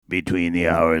Between the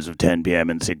hours of 10 p.m.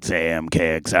 and 6 a.m.,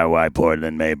 KXRY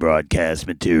Portland may broadcast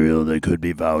material that could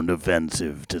be found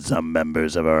offensive to some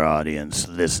members of our audience.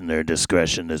 Listener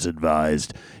discretion is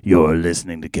advised. You're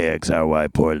listening to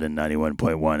KXRY Portland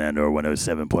 91.1 and or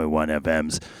 107.1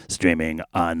 FMs, streaming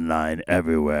online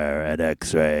everywhere at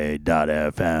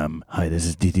xray.fm. Hi, this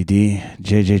is DTD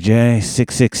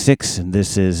JJJ666, and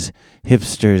this is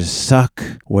Hipsters Suck,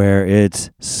 where it's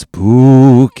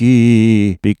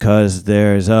spooky because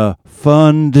there's a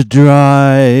fund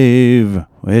drive,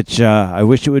 which I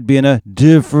wish it would be in a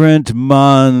different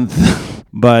month,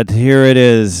 but here it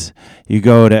is. You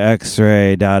go to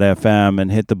xray.fm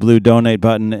and hit the blue donate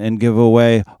button and give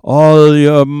away all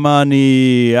your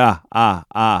money. But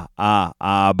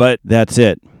that's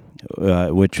it.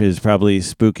 Which is probably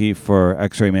spooky for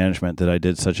X-Ray Management that I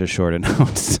did such a short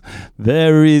announce.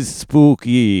 Very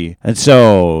spooky. And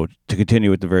so, to continue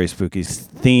with the very spooky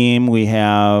theme, we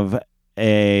have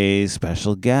a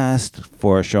special guest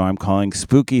for a show I'm calling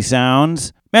Spooky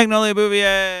Sounds, Magnolia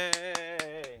Bouvier.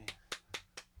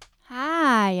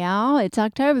 Hi, y'all. It's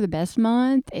October, the best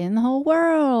month in the whole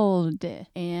world.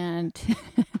 And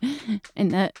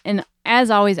and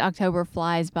as always, October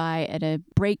flies by at a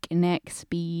breakneck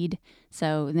speed.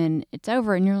 So then it's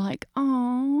over and you're like,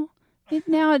 oh,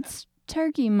 now it's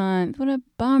turkey month. What a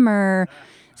bummer.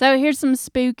 So here's some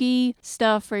spooky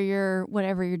stuff for your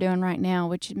whatever you're doing right now,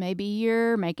 which maybe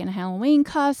you're making a Halloween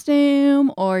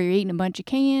costume, or you're eating a bunch of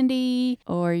candy,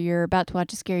 or you're about to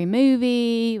watch a scary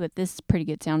movie with this pretty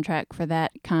good soundtrack for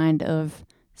that kind of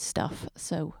stuff.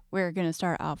 So we're going to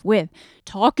start off with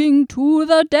Talking to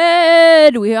the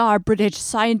Dead. We are British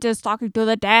scientists talking to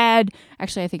the dead.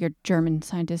 Actually, I think you're German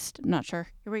scientists. I'm not sure.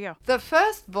 Here we go. The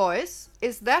first voice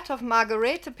is that of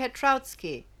Margarete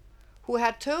Petrowski, who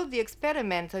had told the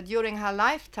experimenter during her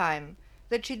lifetime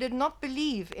that she did not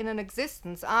believe in an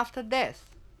existence after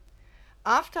death.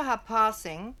 After her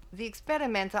passing, the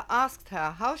experimenter asked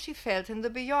her how she felt in the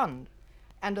beyond,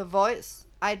 and a voice,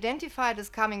 identified as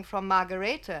coming from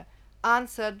Margarete,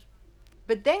 answered,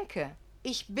 "Bedenke,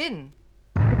 ich bin."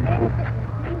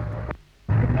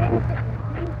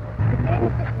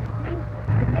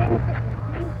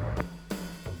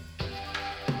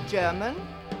 German,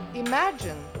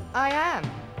 imagine, I am.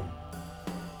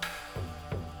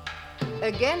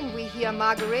 Again we hear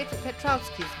Margarete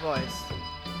Petrowski's voice,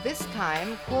 this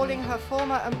time calling her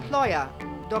former employer,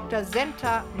 Dr.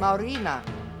 Zenta Maurina.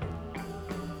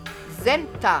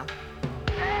 Zenta.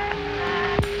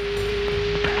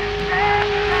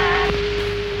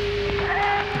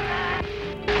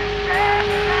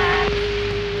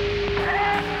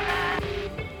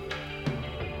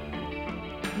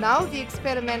 Now the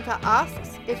experimenter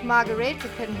asks if Margarete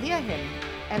can hear him,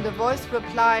 and the voice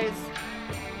replies,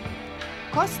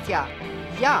 Kostja,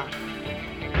 ja.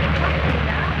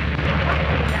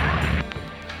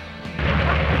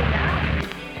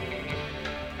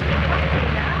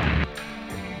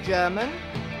 German,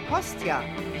 Kostja,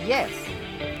 yes.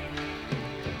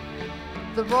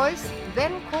 The voice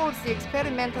then calls the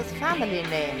experimenter's family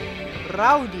name,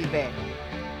 Raudive,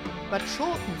 but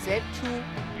shortens it to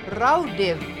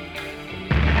Raudiv.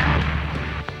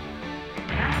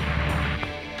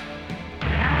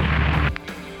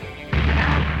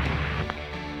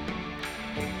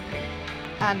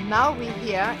 And now we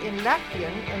hear in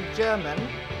Latvian and German,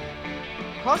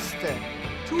 Koste,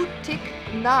 tu tik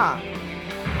nah.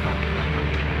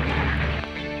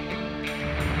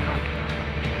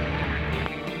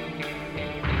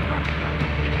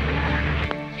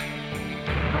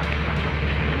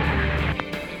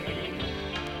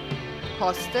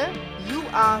 Koste, you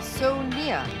are so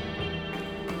near.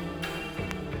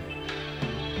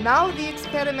 Now the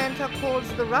experimenter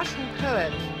calls the Russian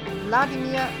poet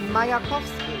Vladimir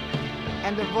Mayakovsky,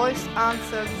 and the voice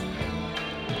answers,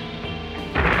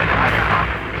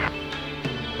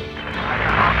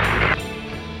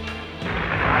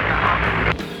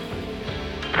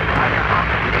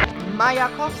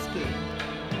 Mayakovsky.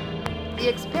 The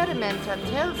experimenter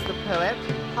tells the poet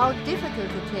how difficult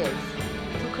it is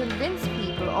to convince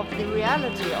people of the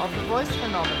reality of the voice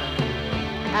phenomenon,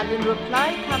 and in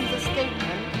reply comes a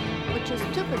statement which is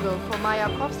typical for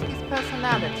Mayakovsky's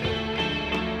personality.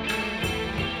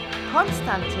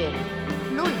 Konstantin,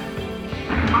 fluj.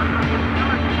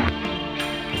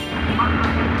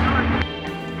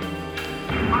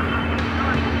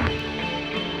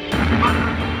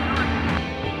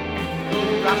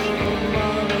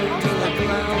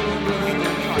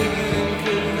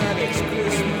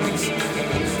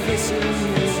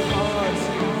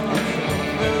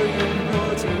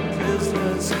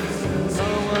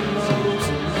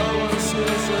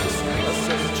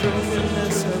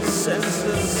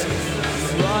 Senses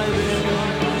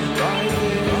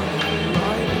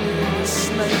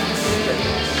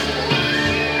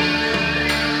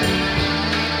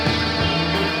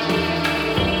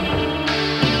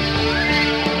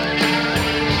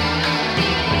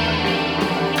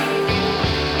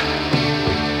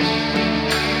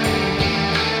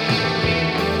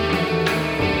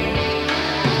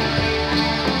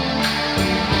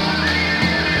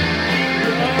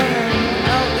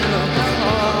Out in the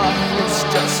park, it's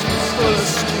just full of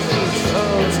stupid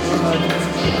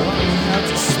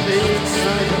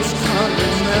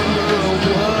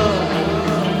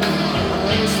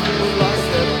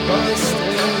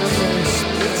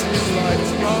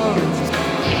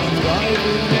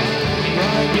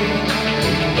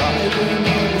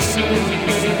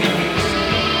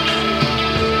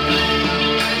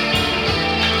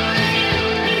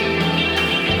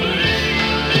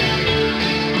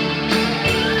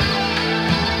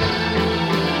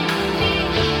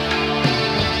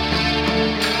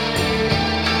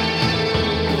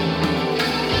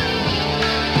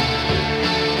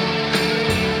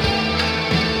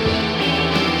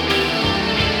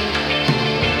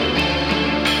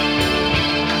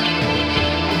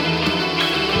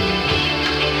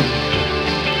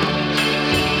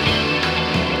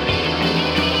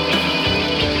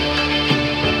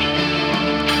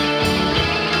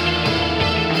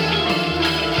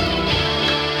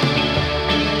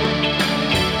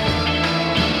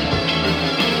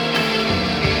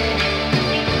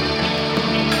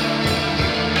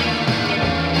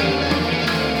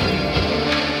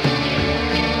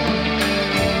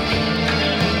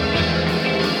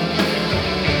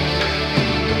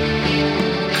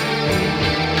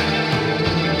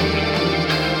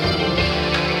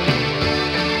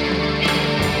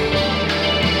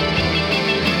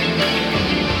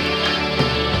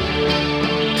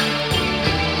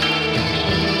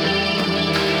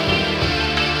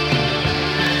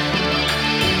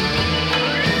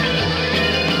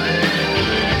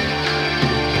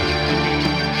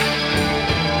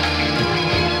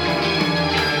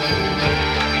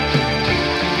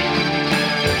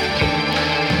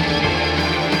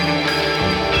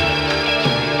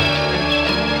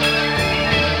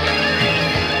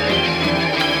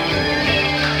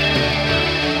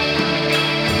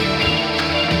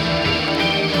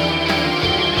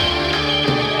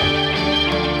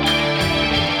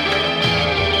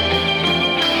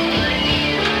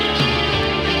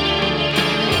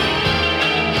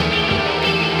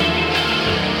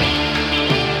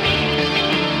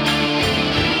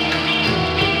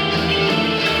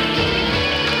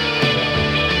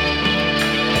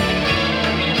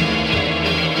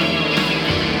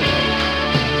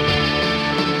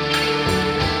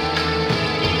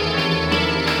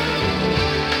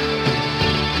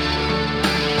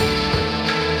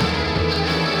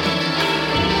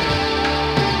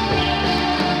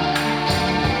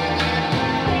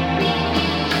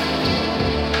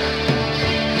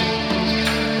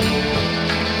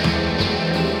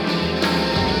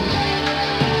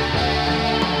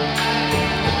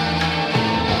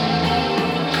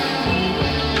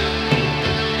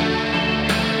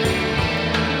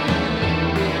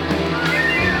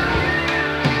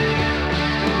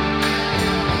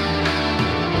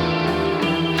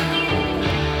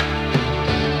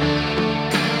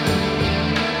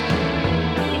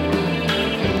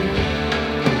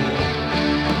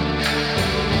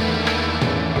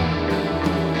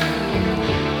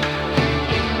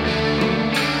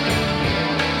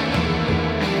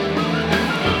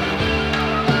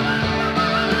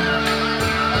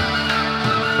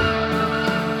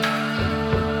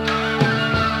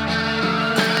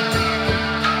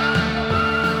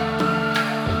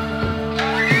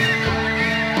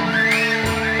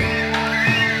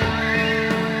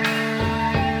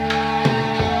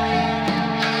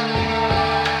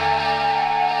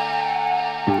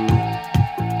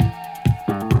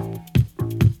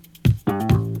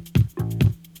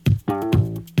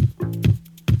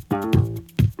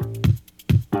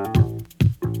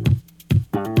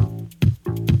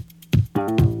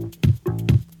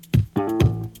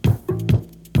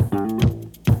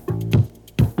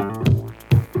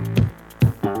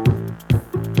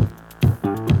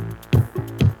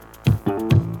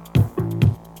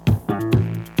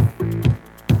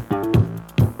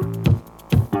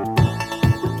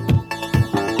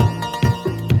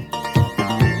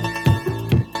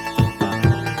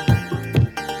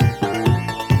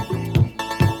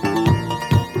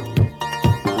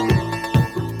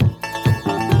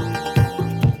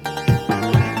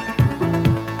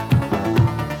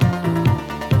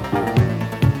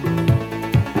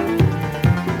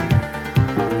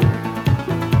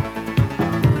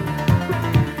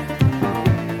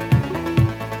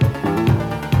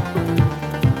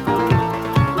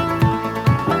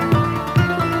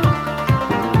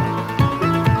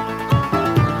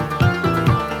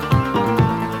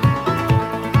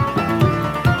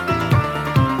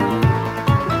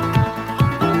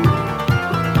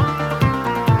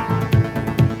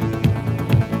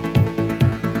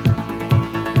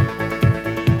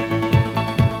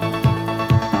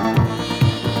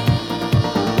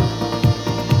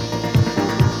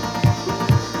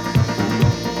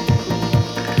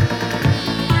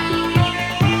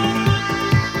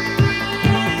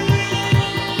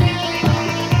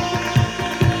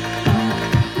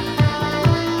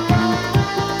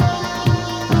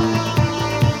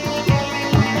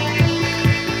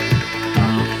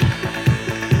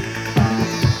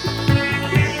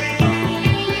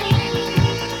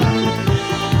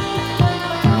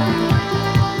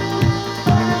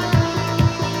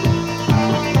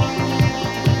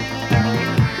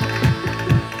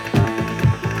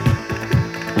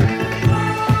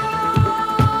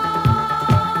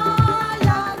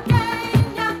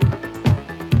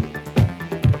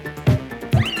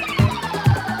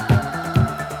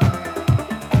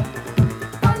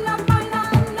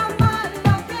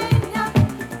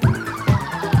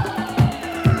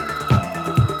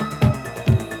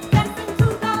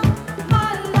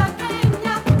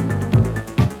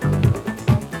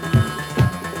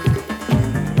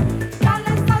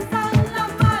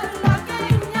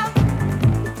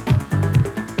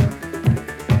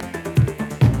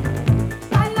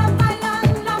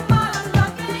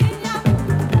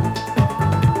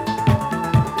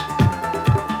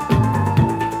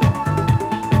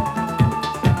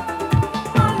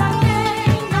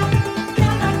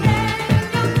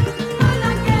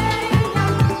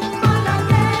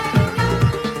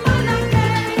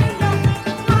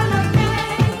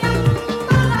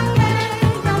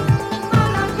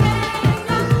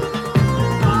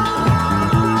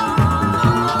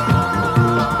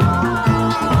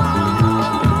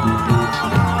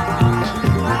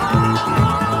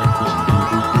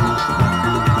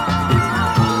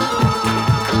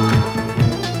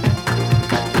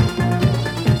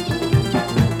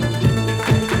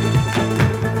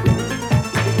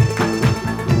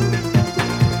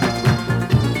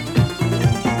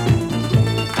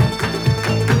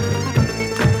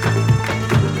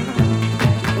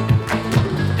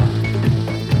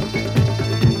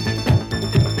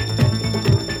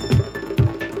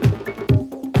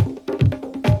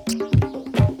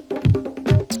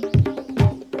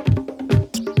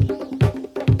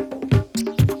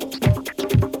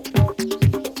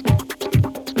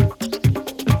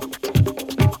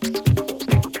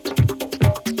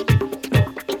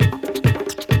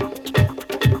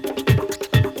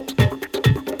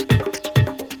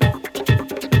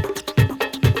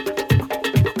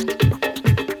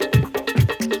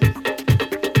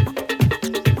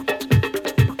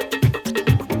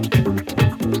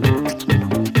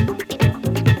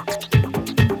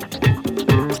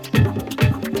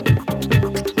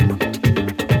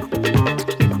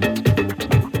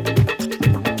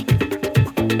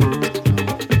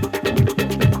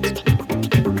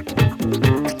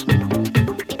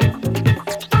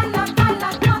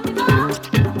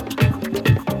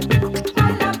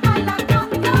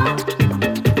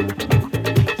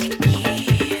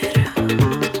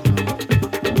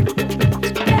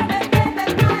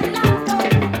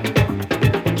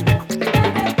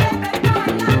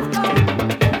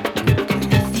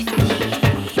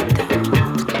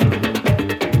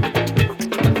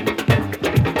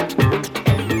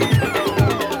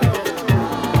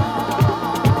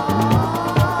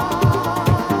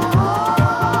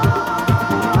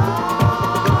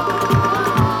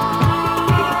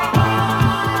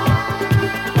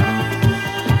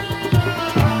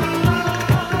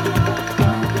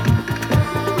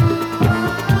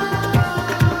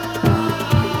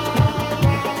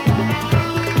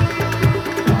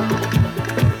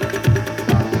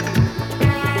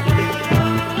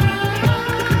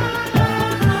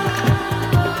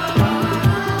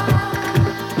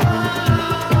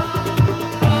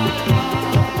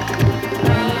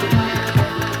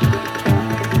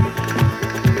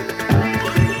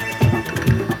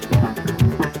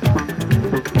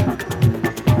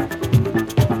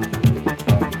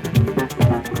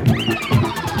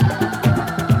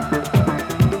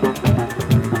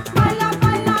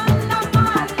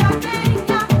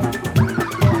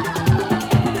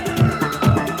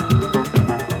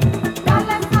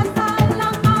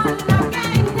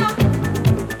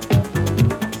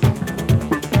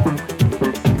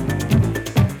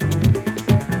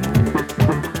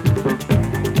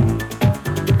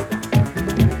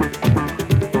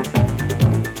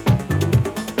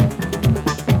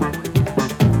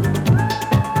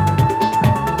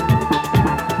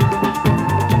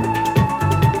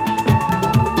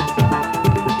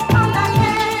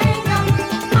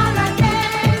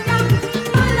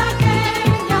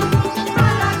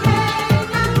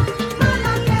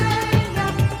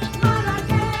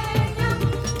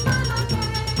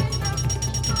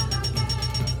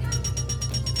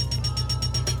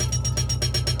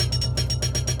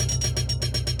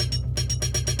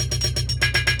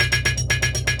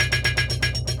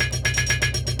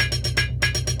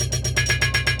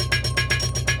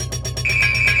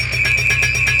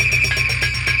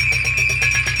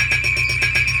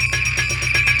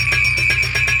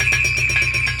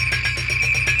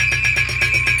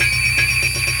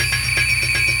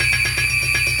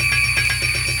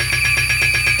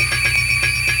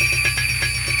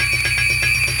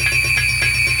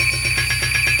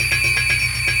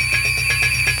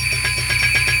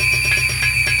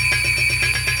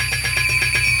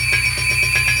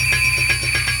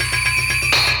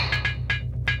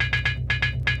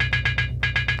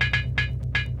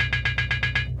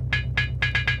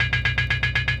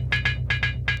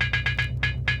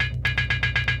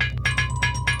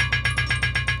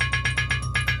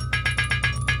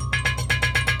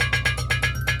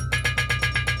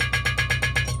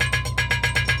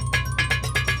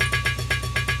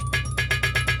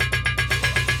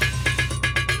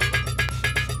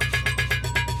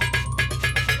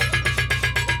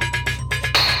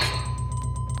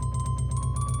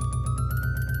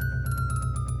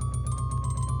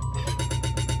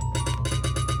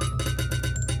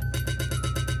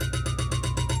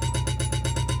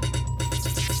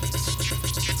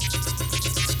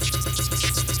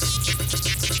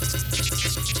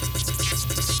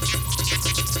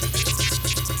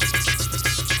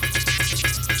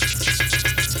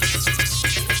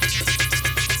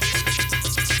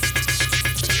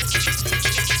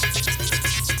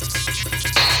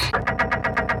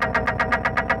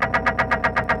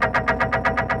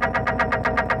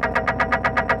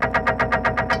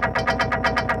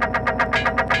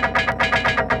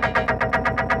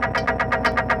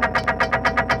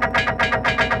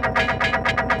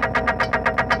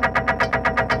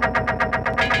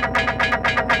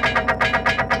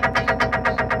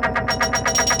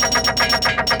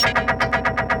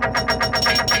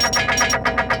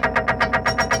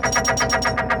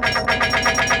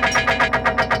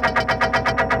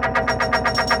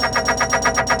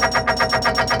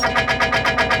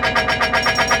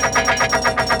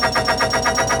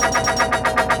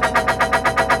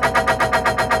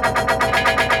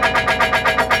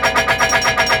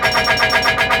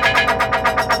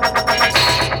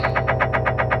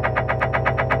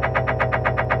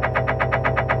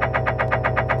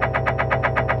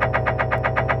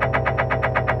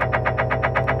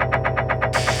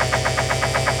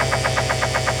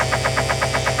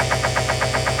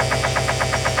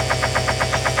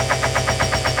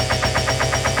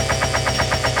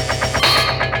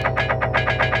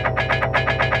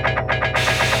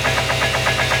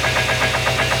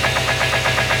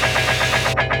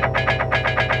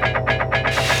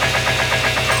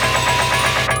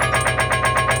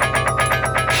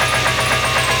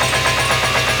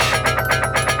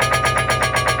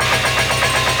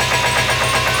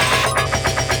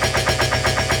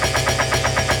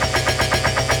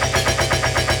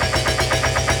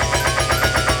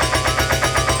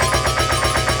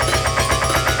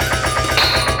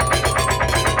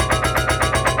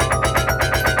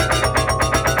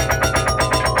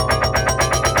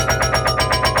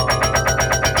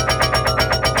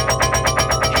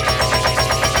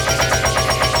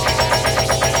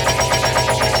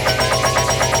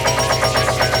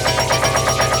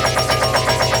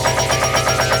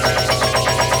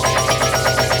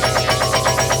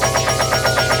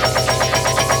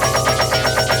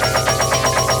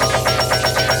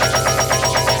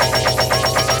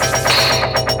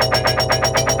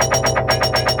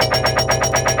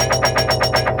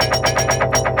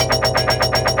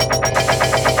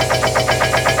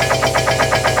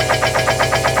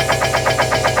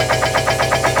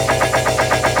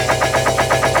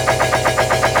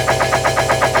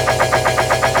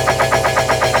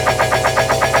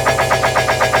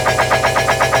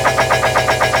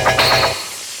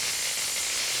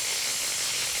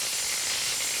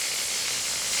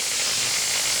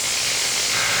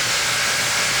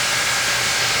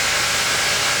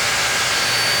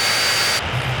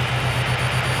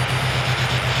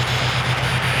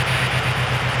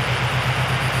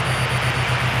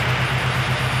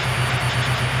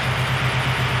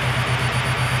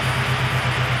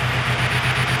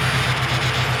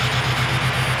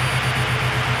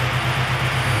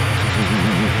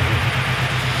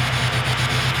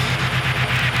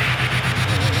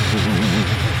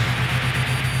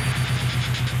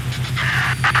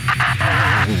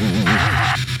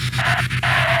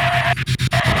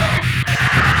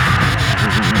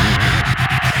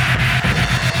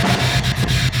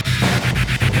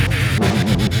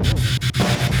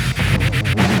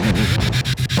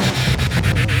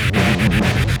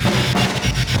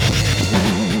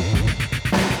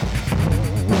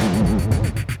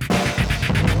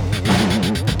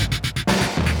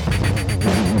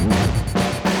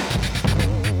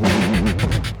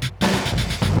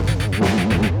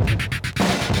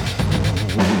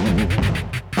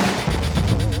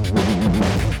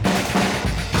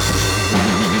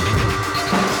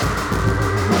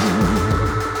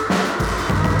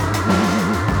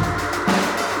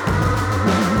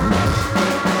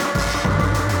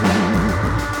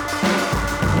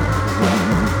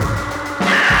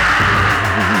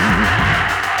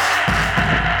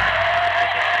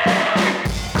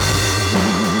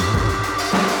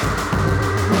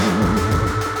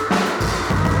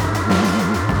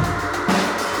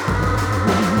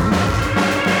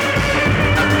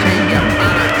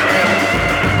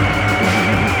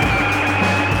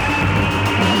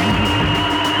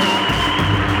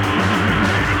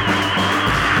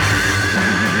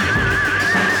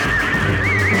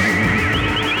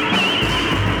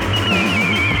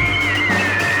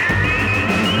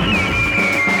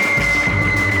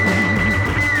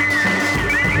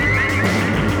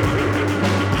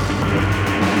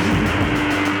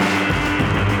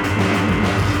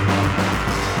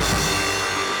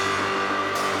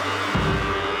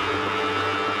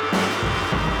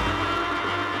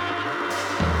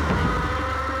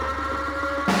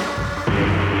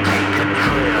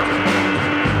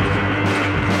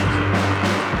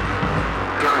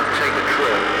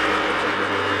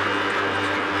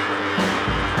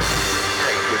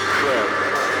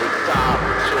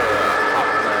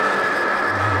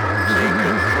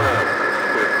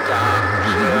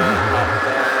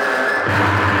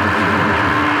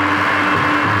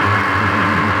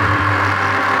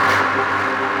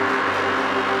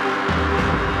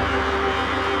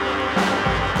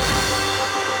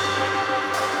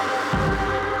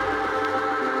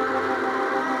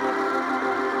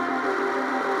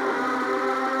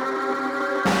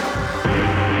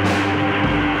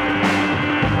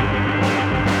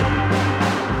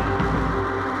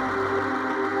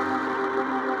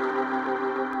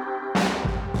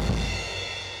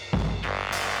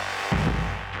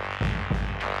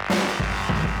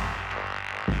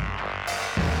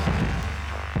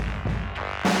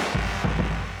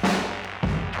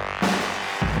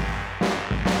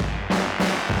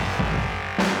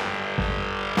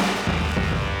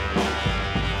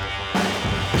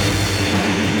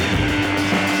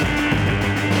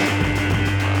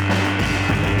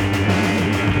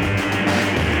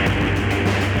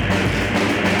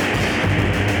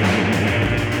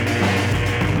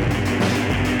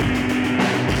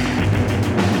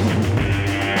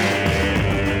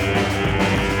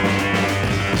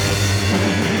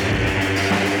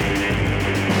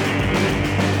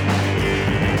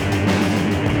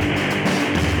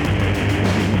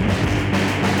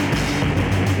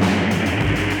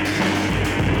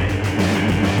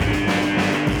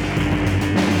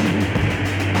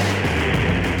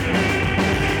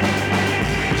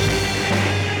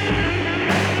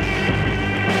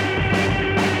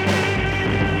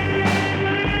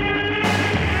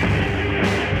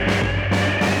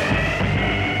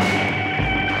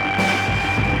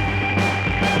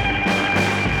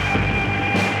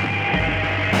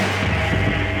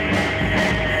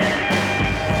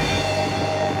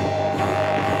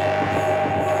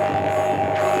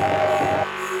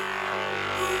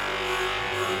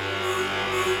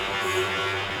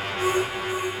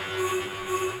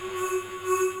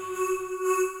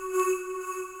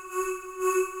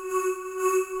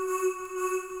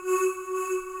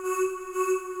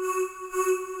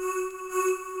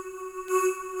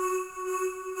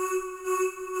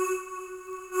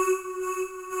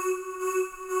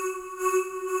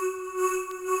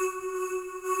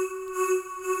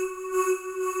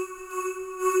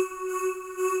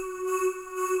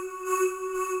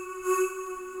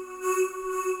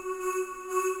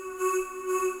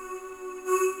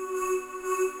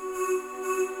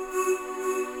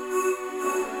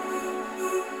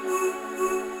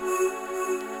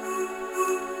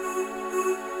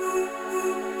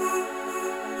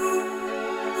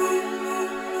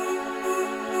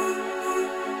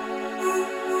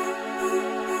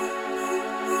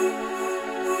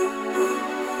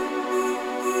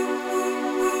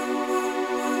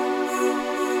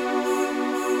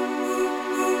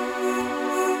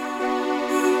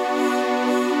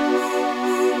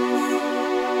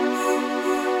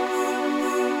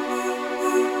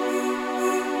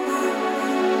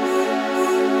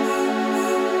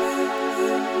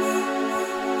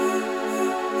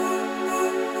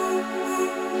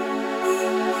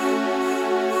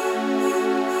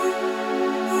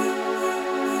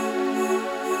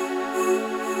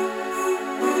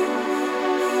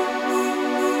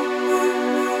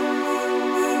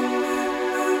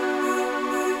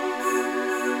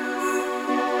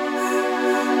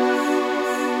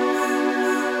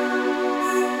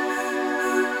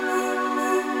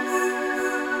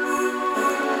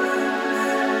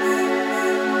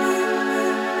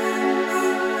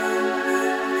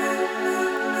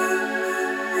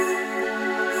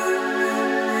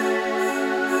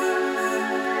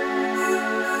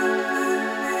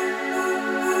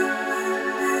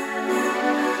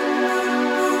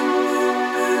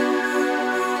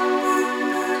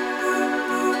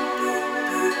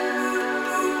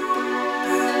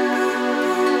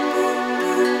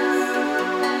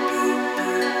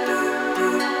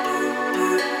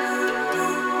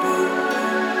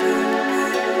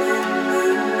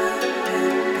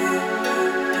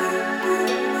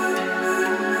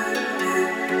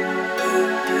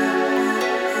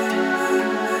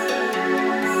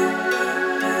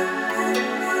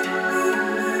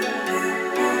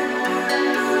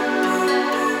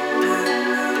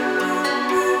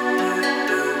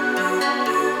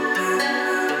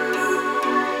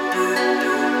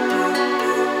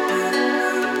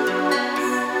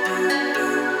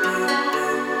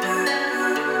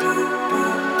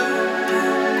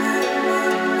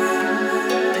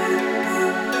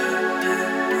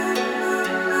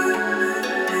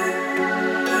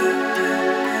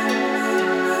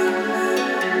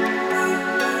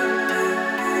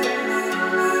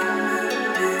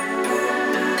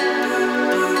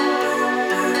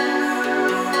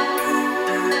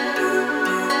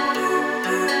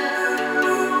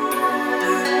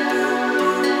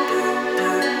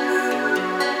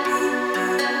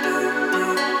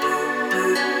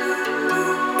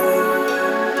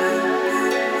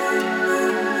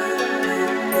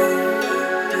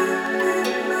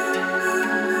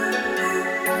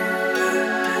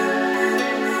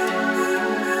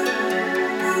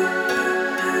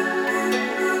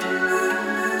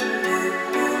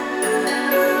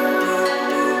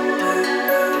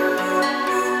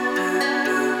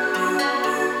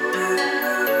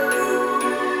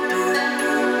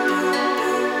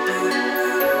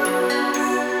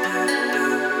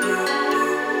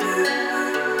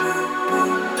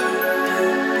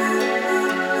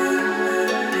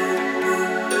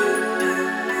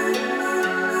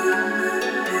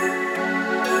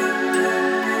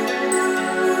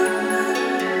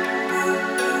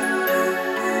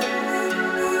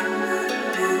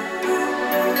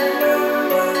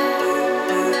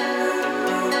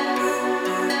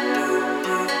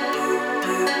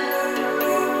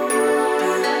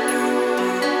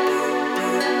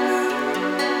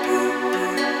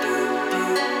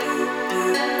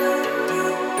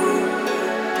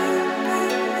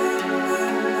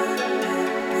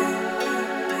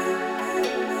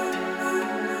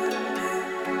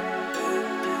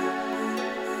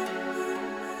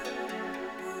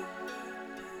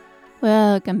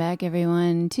Welcome back,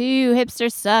 everyone, to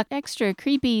Hipster Suck Extra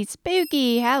Creepy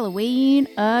Spooky Halloween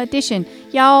Edition.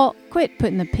 Y'all, quit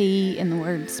putting the P in the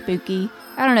word spooky.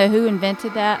 I don't know who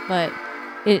invented that, but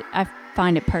I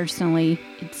find it personally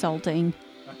insulting.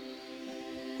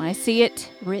 When I see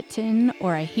it written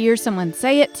or I hear someone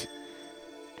say it,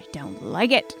 I don't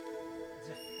like it.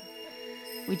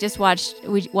 We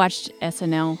watched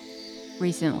SNL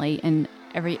recently, and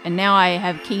now I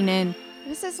have Keenan.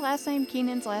 What's his last name?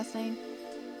 Keenan's last name?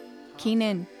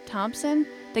 Keenan Thompson,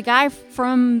 the guy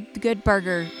from the Good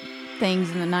Burger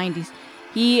things in the 90s.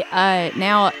 He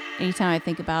now anytime I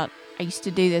think about, I used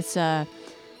to do this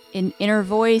in inner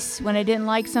voice when I didn't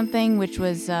like something, which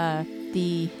was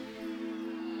it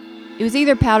was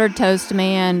either Powdered Toast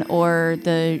Man or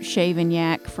the Shaven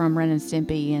Yak from Ren and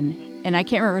Stimpy, and I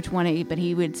can't remember which one, but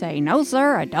he would say, "No,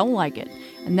 sir, I don't like it,"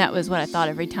 and that was what I thought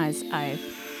every time I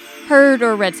heard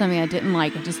or read something I didn't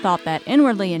like. I just thought that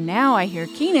inwardly, and now I hear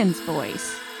Keenan's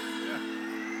voice.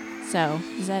 So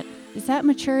is that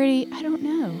maturity? I don't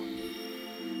know.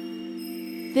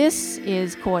 This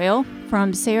is Coil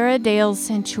from Sarah Dale's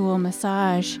Sensual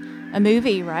Massage, a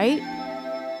movie, right?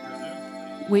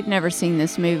 We've never seen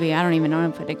this movie. I don't even know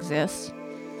if it exists.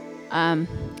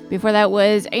 Before that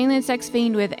was Alien Sex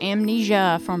Fiend with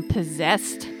Amnesia from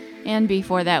Possessed. And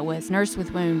before that was Nurse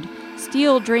with Wound,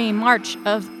 Steel Dream March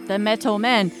of the Metal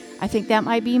Men. I think that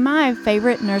might be my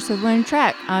favorite Nurse with Wound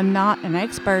track. I'm not an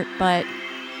expert, but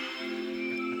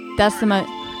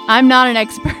I'm not an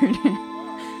expert.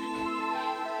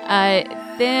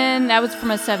 Then that was from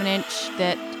a 7-inch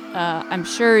that I'm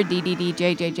sure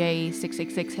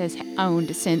DDDJJJ666 has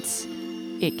owned since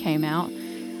it came out.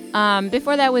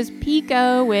 Before that was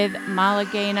Pico with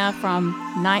Malagena from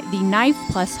the Knife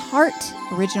Plus Heart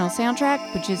original soundtrack,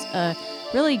 which is a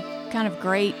really kind of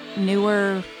great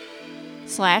newer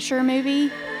slasher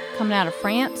movie coming out of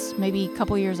France, maybe a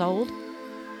couple years old.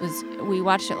 We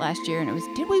watched it last year, and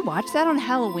did we watch that on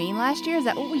Halloween last year? Is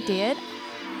that what we did?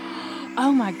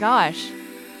 Oh my gosh.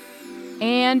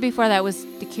 And before that was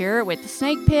The Cure with The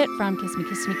Snake Pit from Kiss Me,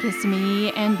 Kiss Me, Kiss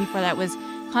Me. And before that was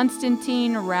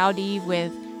Constantine Rowdy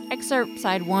with Excerpt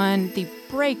Side 1, The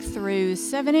Breakthrough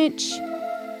 7-inch.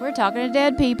 We're talking to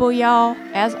dead people, y'all,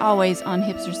 as always on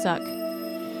Hipster Suck.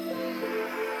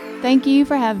 Thank you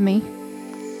for having me.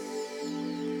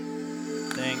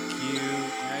 Thank you,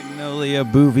 Magnolia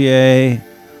Bouvier,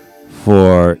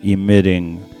 for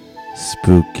emitting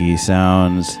spooky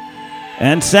sounds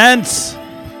and scents.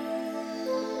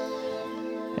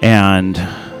 And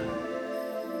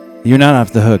you're not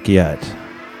off the hook yet.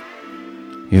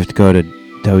 You have to go to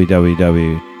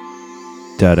www.xray.fm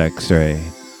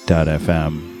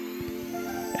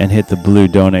and hit the blue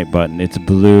donate button. It's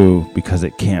blue because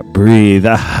it can't breathe.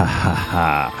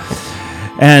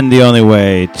 And the only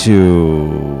way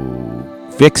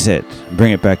to fix it,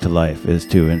 bring it back to life, is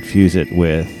to infuse it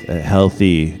with a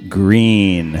healthy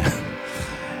green.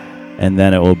 And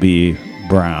then it will be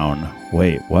brown.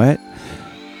 Wait, what?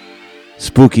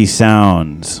 Spooky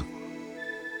sounds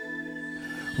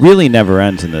really never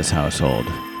ends in this household.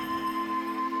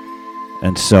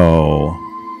 And so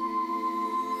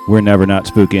we're never not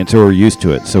spooky, and so we're used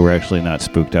to it, so we're actually not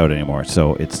spooked out anymore.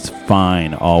 So it's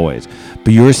fine always.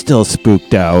 But you're still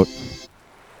spooked out.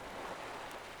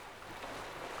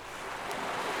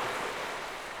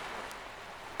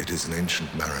 It is an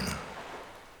ancient mariner,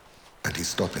 and he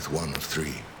stoppeth one of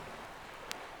three.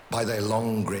 By thy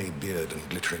long grey beard and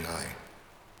glittering eye,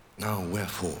 now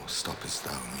wherefore stoppest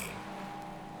thou me?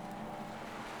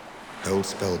 Held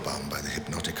spellbound by the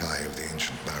hypnotic eye of the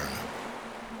ancient mariner,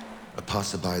 a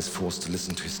passerby is forced to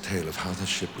listen to his tale of how the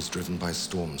ship was driven by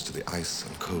storms to the ice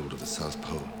and cold of the South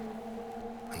Pole,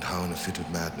 and how in a fit of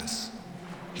madness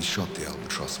he shot the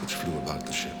albatross which flew about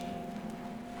the ship,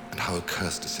 and how a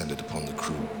curse descended upon the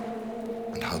crew,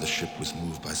 and how the ship was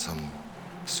moved by some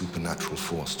supernatural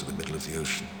force to the middle of the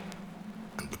ocean,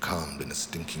 and becalmed in a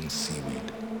stinking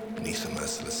seaweed beneath a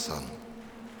merciless sun.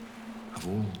 Of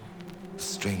all the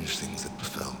strange things that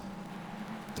befell,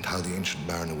 and how the ancient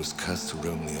mariner was cursed to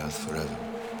roam the earth forever,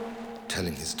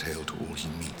 telling his tale to all he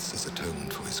meets as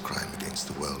atonement for his crime against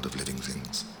the world of living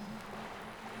things.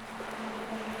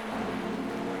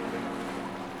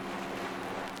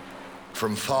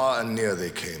 From far and near they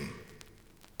came,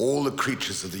 all the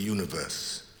creatures of the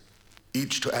universe,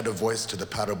 each to add a voice to the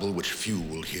parable which few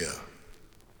will hear,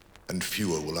 and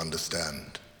fewer will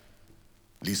understand,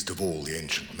 least of all the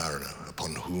ancient mariner,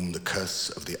 upon whom the curse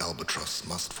of the albatross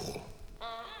must fall.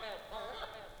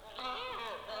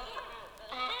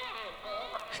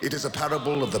 It is a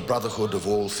parable of the brotherhood of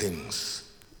all things,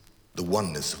 the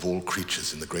oneness of all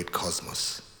creatures in the great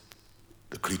cosmos,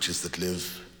 the creatures that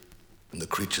live and the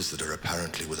creatures that are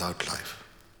apparently without life.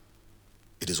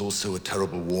 It is also a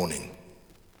terrible warning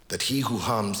that he who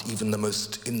harms even the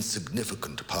most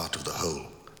insignificant part of the whole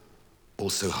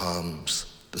also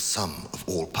harms the sum of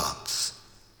all parts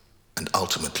and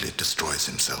ultimately destroys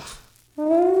himself.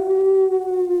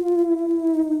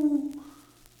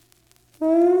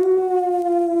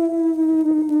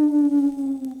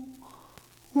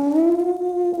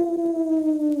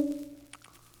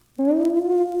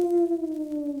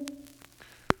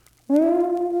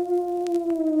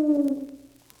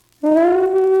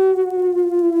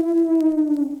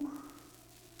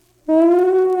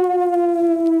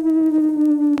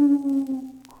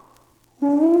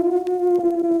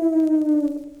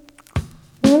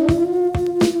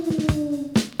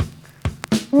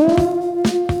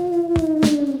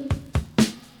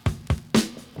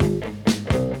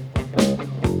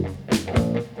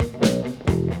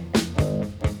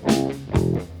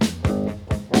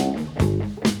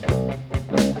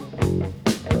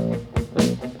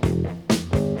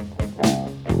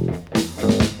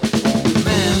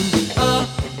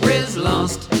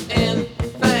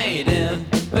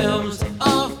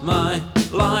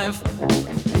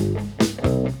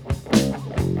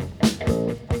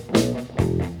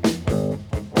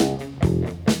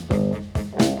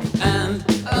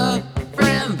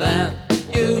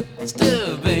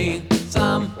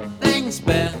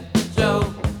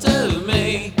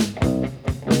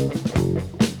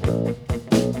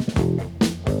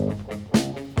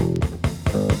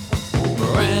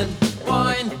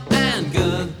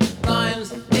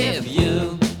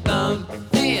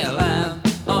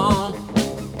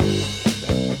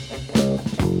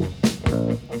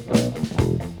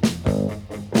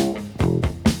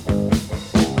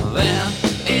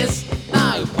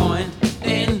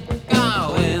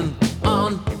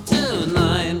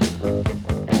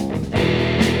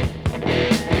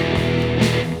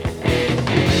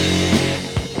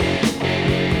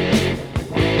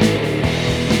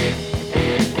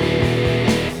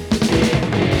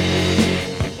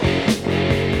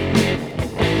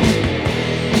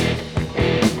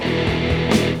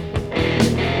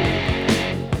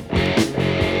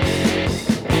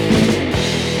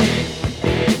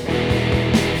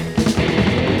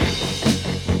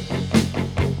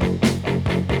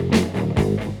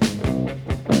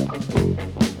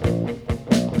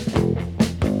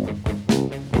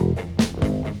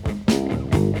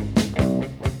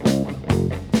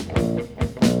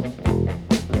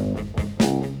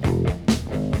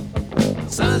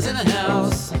 Sun's in the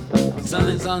house,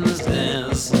 something's on the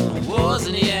stairs, war's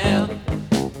in the air.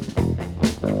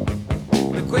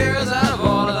 The queer is out of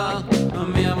order,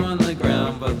 and me I'm on the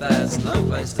ground, but that's no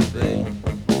place to be.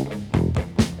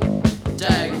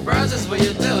 Jack, Bros, what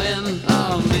you doing?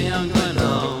 Oh, me, I'm going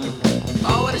home.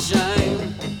 Oh, what a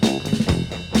shame.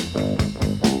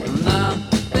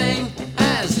 Nothing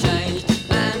has changed,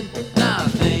 and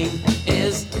nothing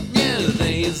is new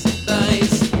these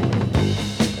days.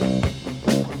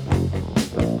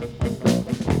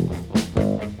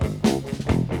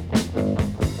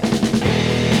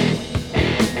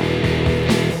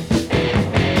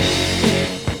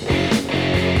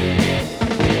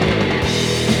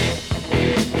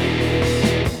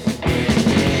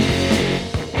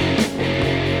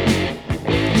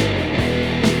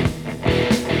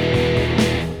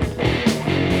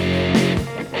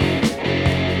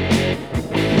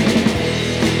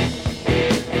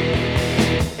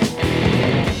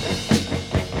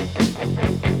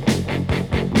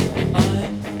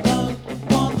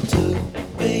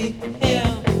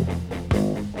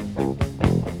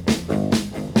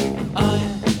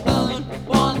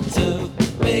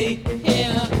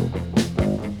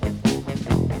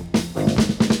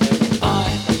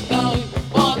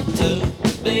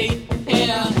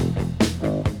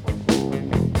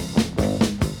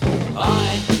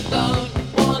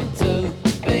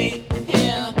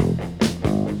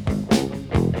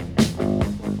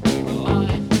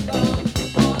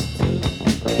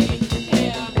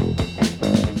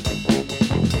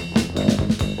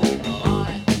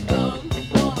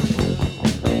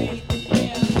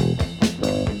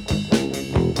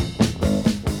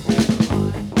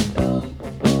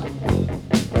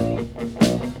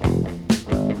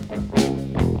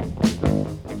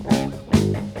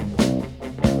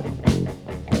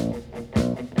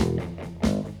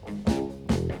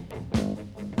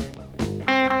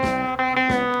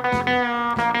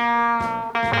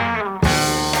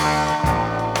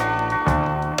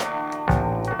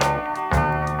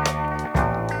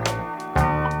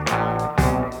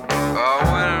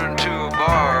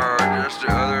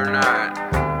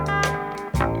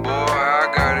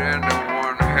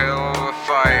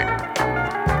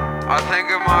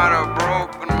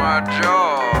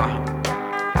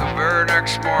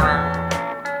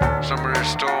 morning, somebody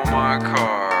stole my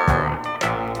car.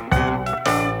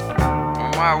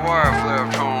 Well, my wife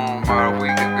left home about a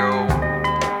week ago.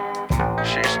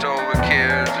 She stole the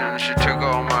kids and she took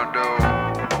all my dough.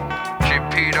 She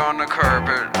peed on the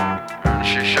carpet and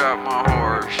she shot my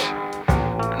horse.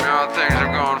 And now things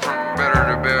have gone from better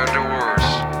to bad to worse.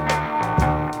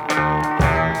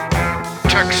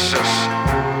 Texas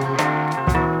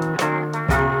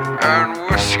and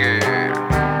whiskey.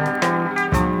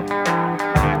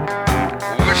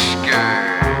 Whiskey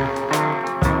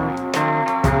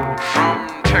from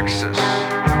Texas.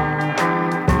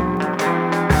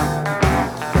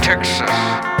 Texas.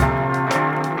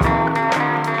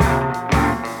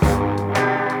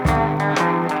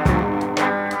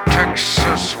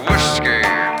 Texas whiskey.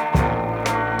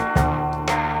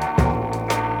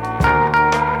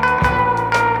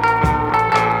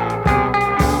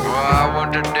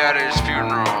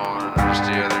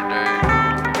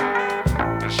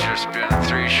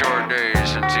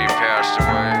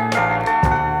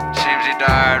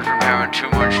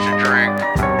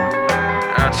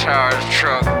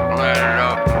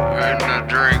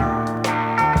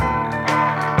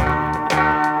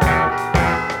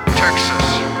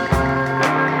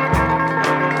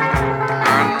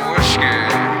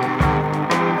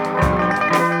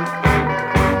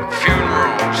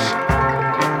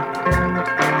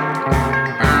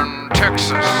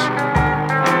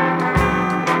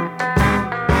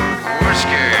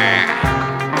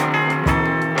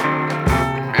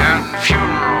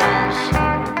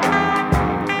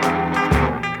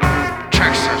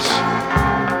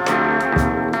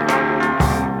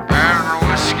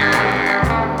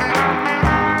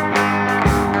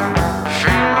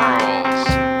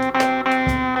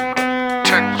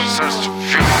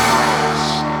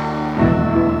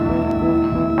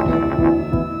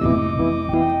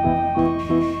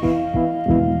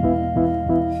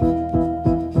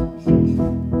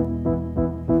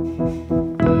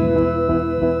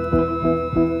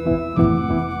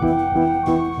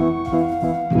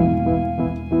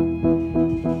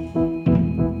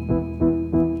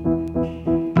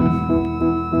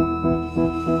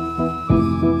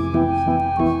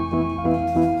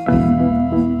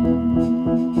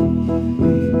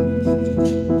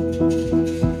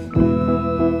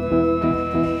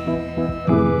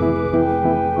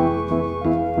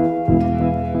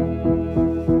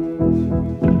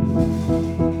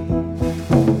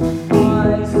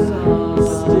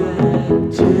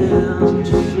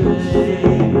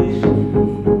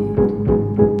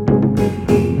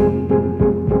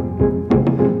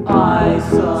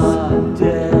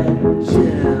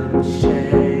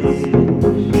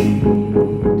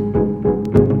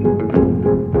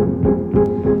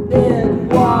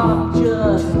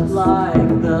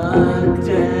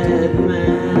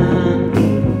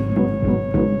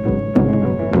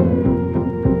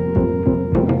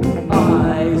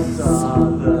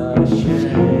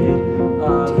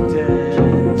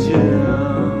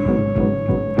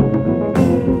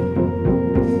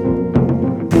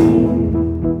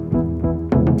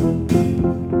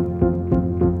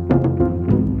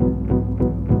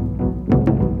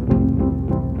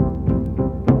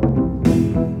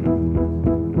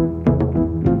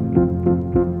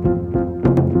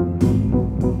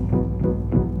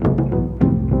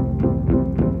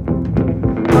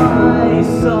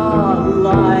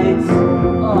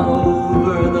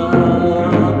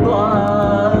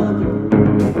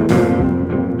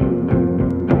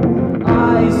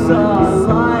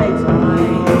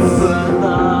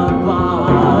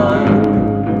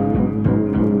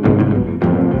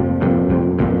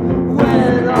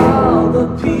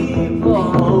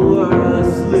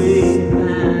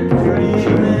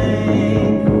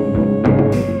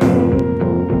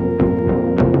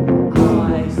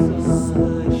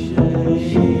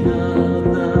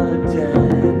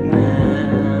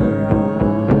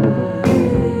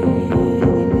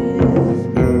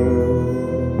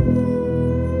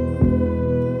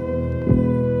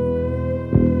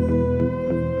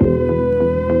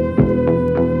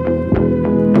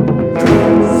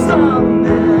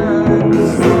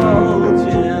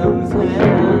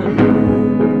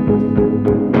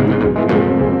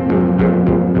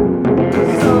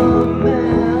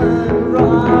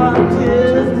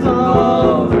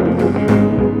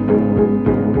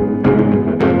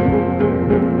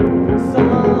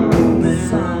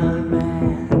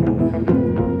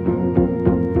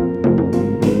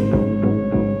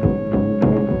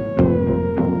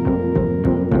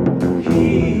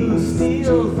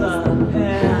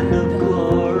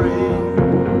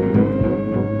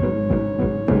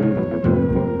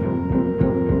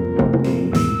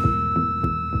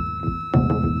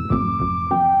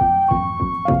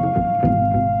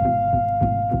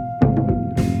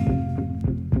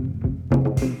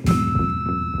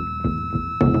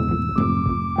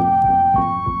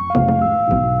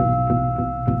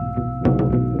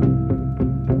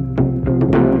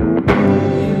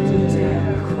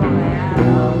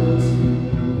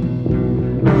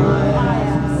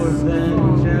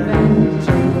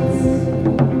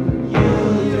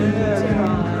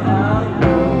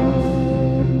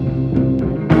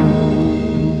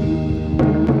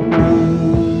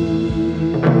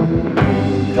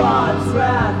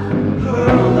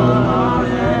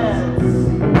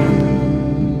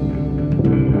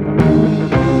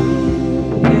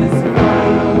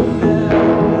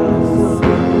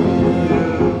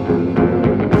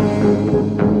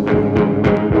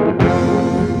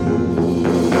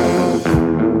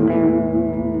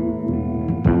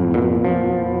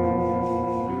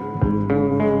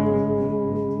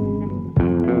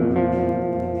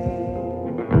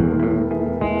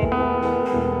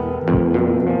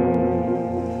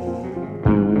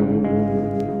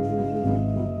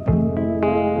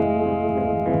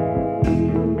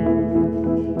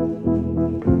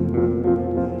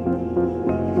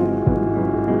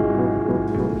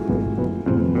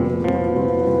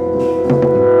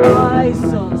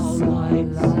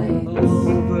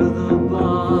 over the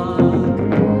bog.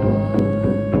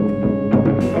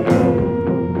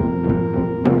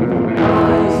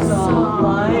 I saw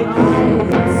lights.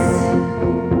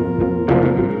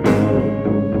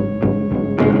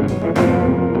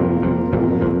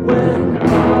 When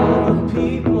all the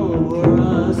people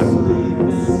were asleep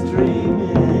and dreaming.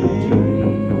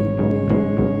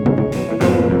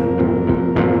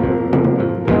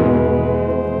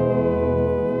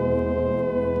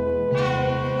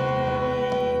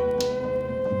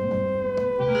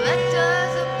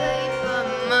 Letters of paper,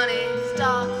 money,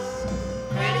 stocks,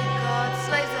 credit cards,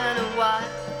 slaves, and a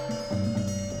wife.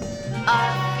 I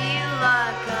feel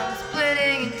like I'm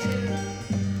splitting in two.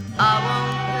 I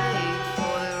won't pay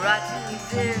for the right to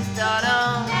exist. I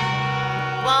don't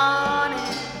want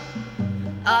it.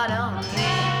 I don't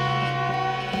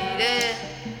need it.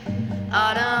 I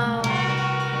don't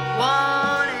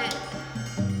want it.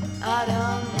 I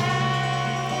don't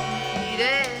need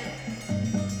it.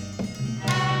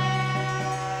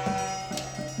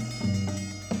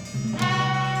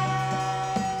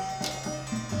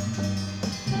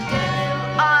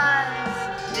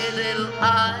 Dear little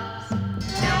eyes,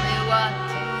 tell me what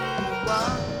do you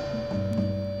want?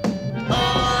 All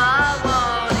I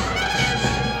want is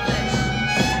affection.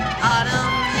 I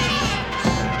don't need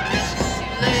permission to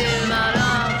live. I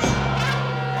don't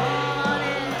want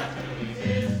it.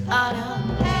 I don't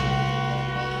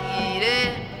need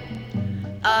it.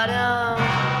 I don't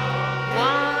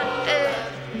want it.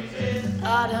 I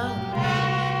don't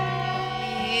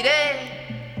need it.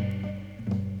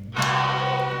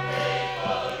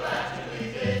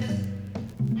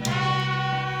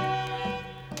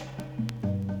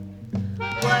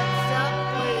 What's up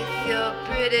with your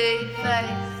pretty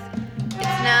face?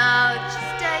 It's now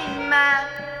just a map.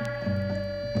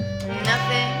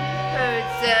 Nothing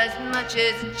hurts as much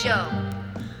as a joke.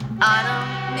 I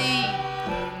don't need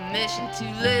permission to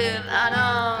live. I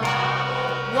don't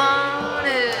want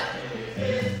it.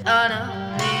 I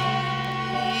don't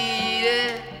need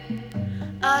it.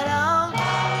 I don't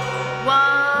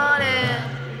want it.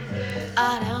 I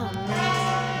don't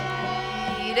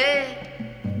need it.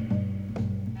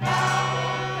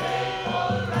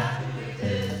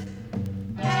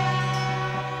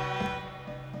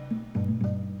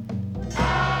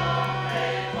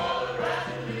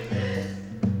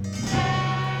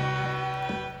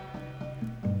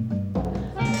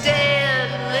 Dead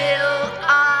little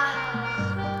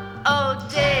eyes, oh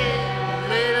dead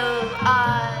little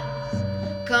eyes,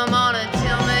 come on and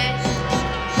tell me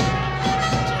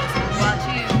just what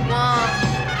you want.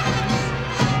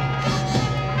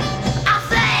 I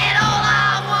said all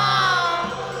I want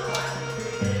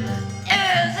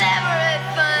is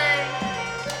everything.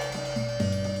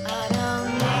 I don't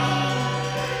need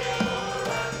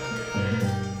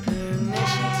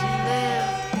permission to live.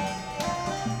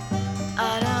 I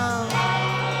don't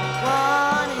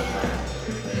want it.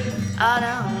 I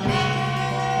don't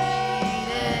need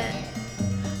it.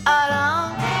 I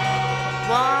don't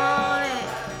want it.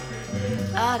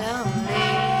 I don't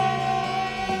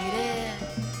need it.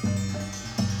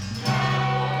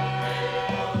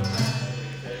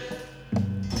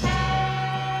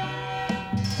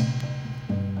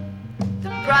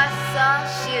 The price of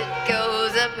shit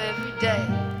goes up every day.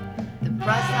 The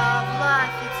price of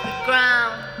life hits the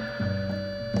ground.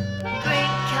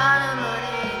 Green kind of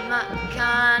money, my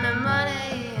kind of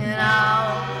money, and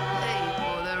I'll pay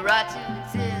for the right to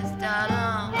exist. I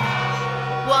don't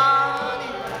want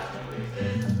it.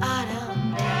 I don't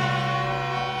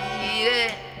need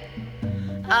it.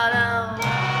 I don't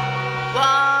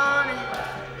want it.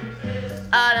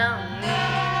 I don't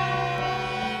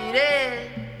need it.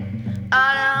 I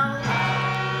don't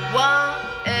want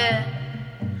it.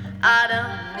 I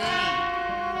don't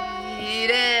need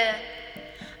it.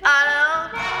 I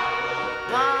don't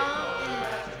want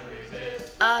it.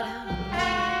 I don't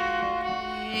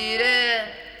need it.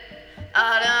 I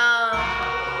don't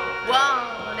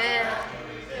want it.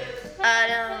 I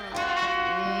don't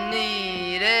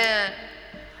need it.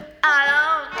 I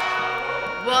don't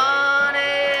want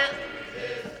it.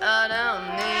 I don't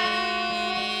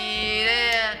need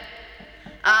it.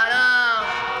 I don't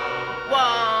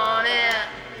want it.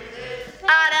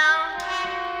 I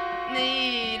don't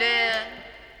need it.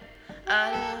 I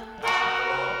don't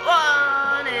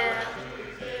want it.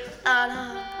 I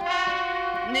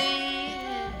don't need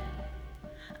it.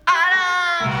 I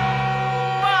don't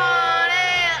want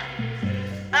it.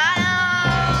 I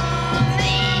don't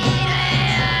need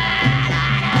it.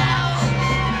 I don't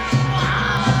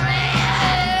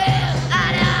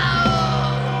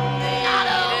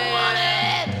want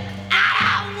it. I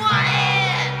don't want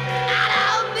it. I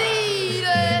don't need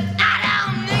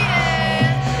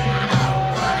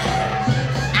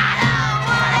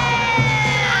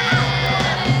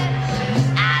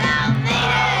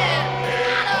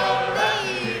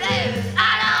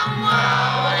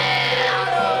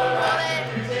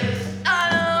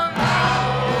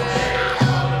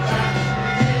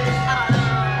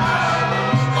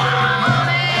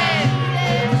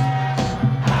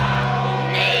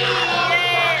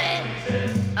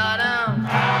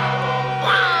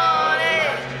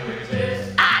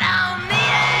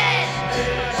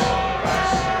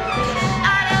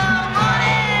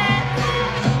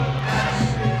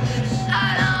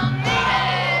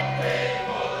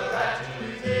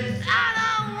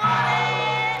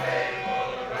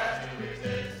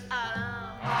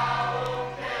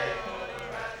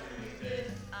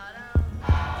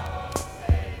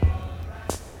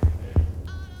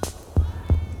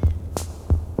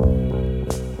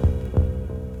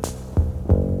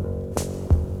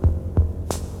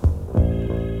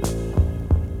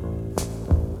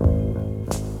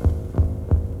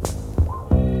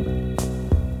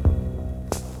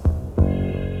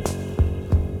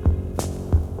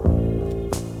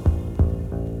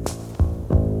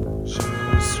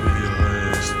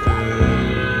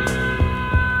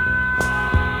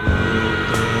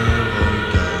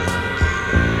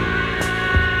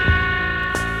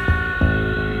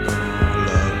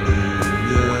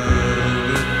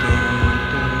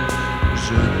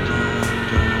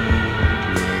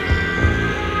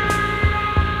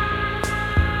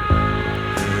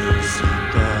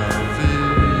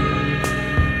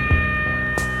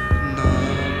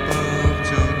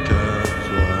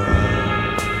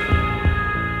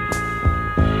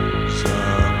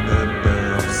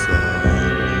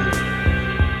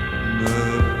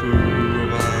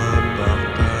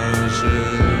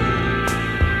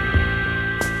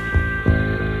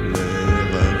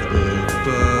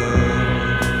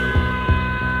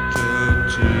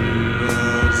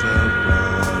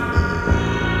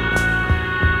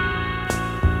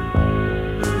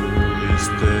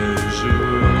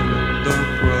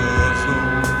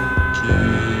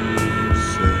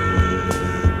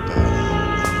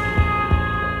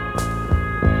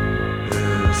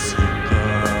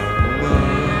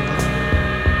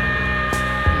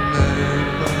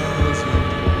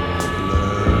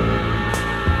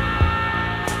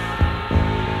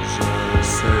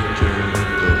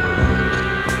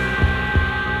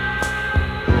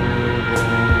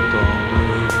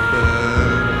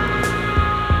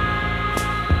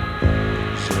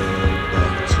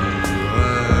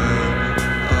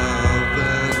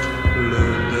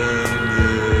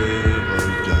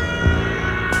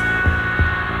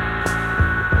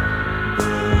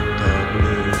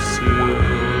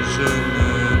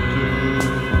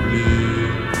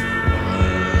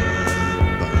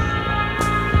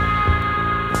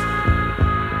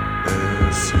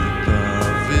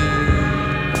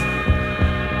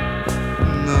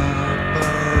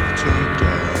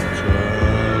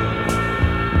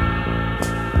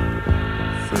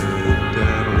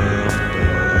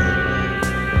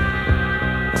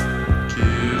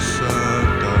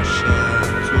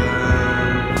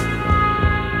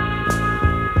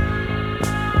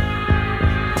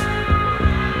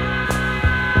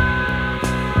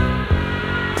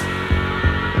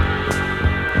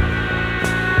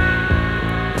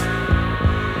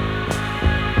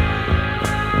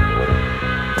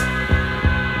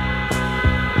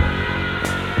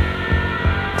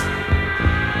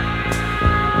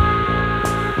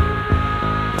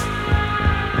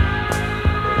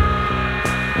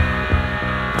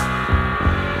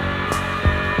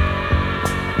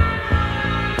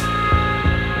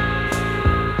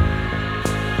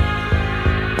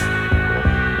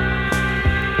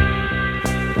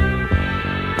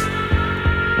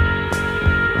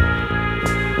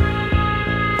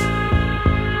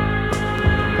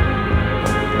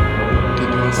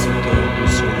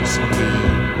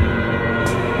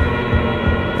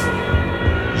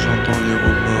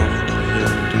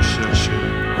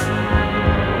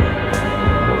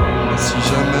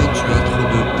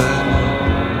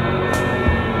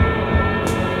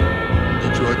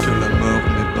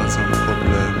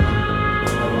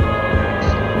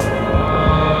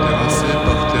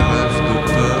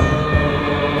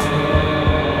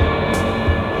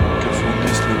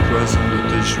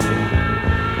les jours.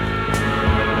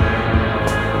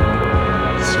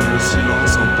 Si le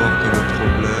silence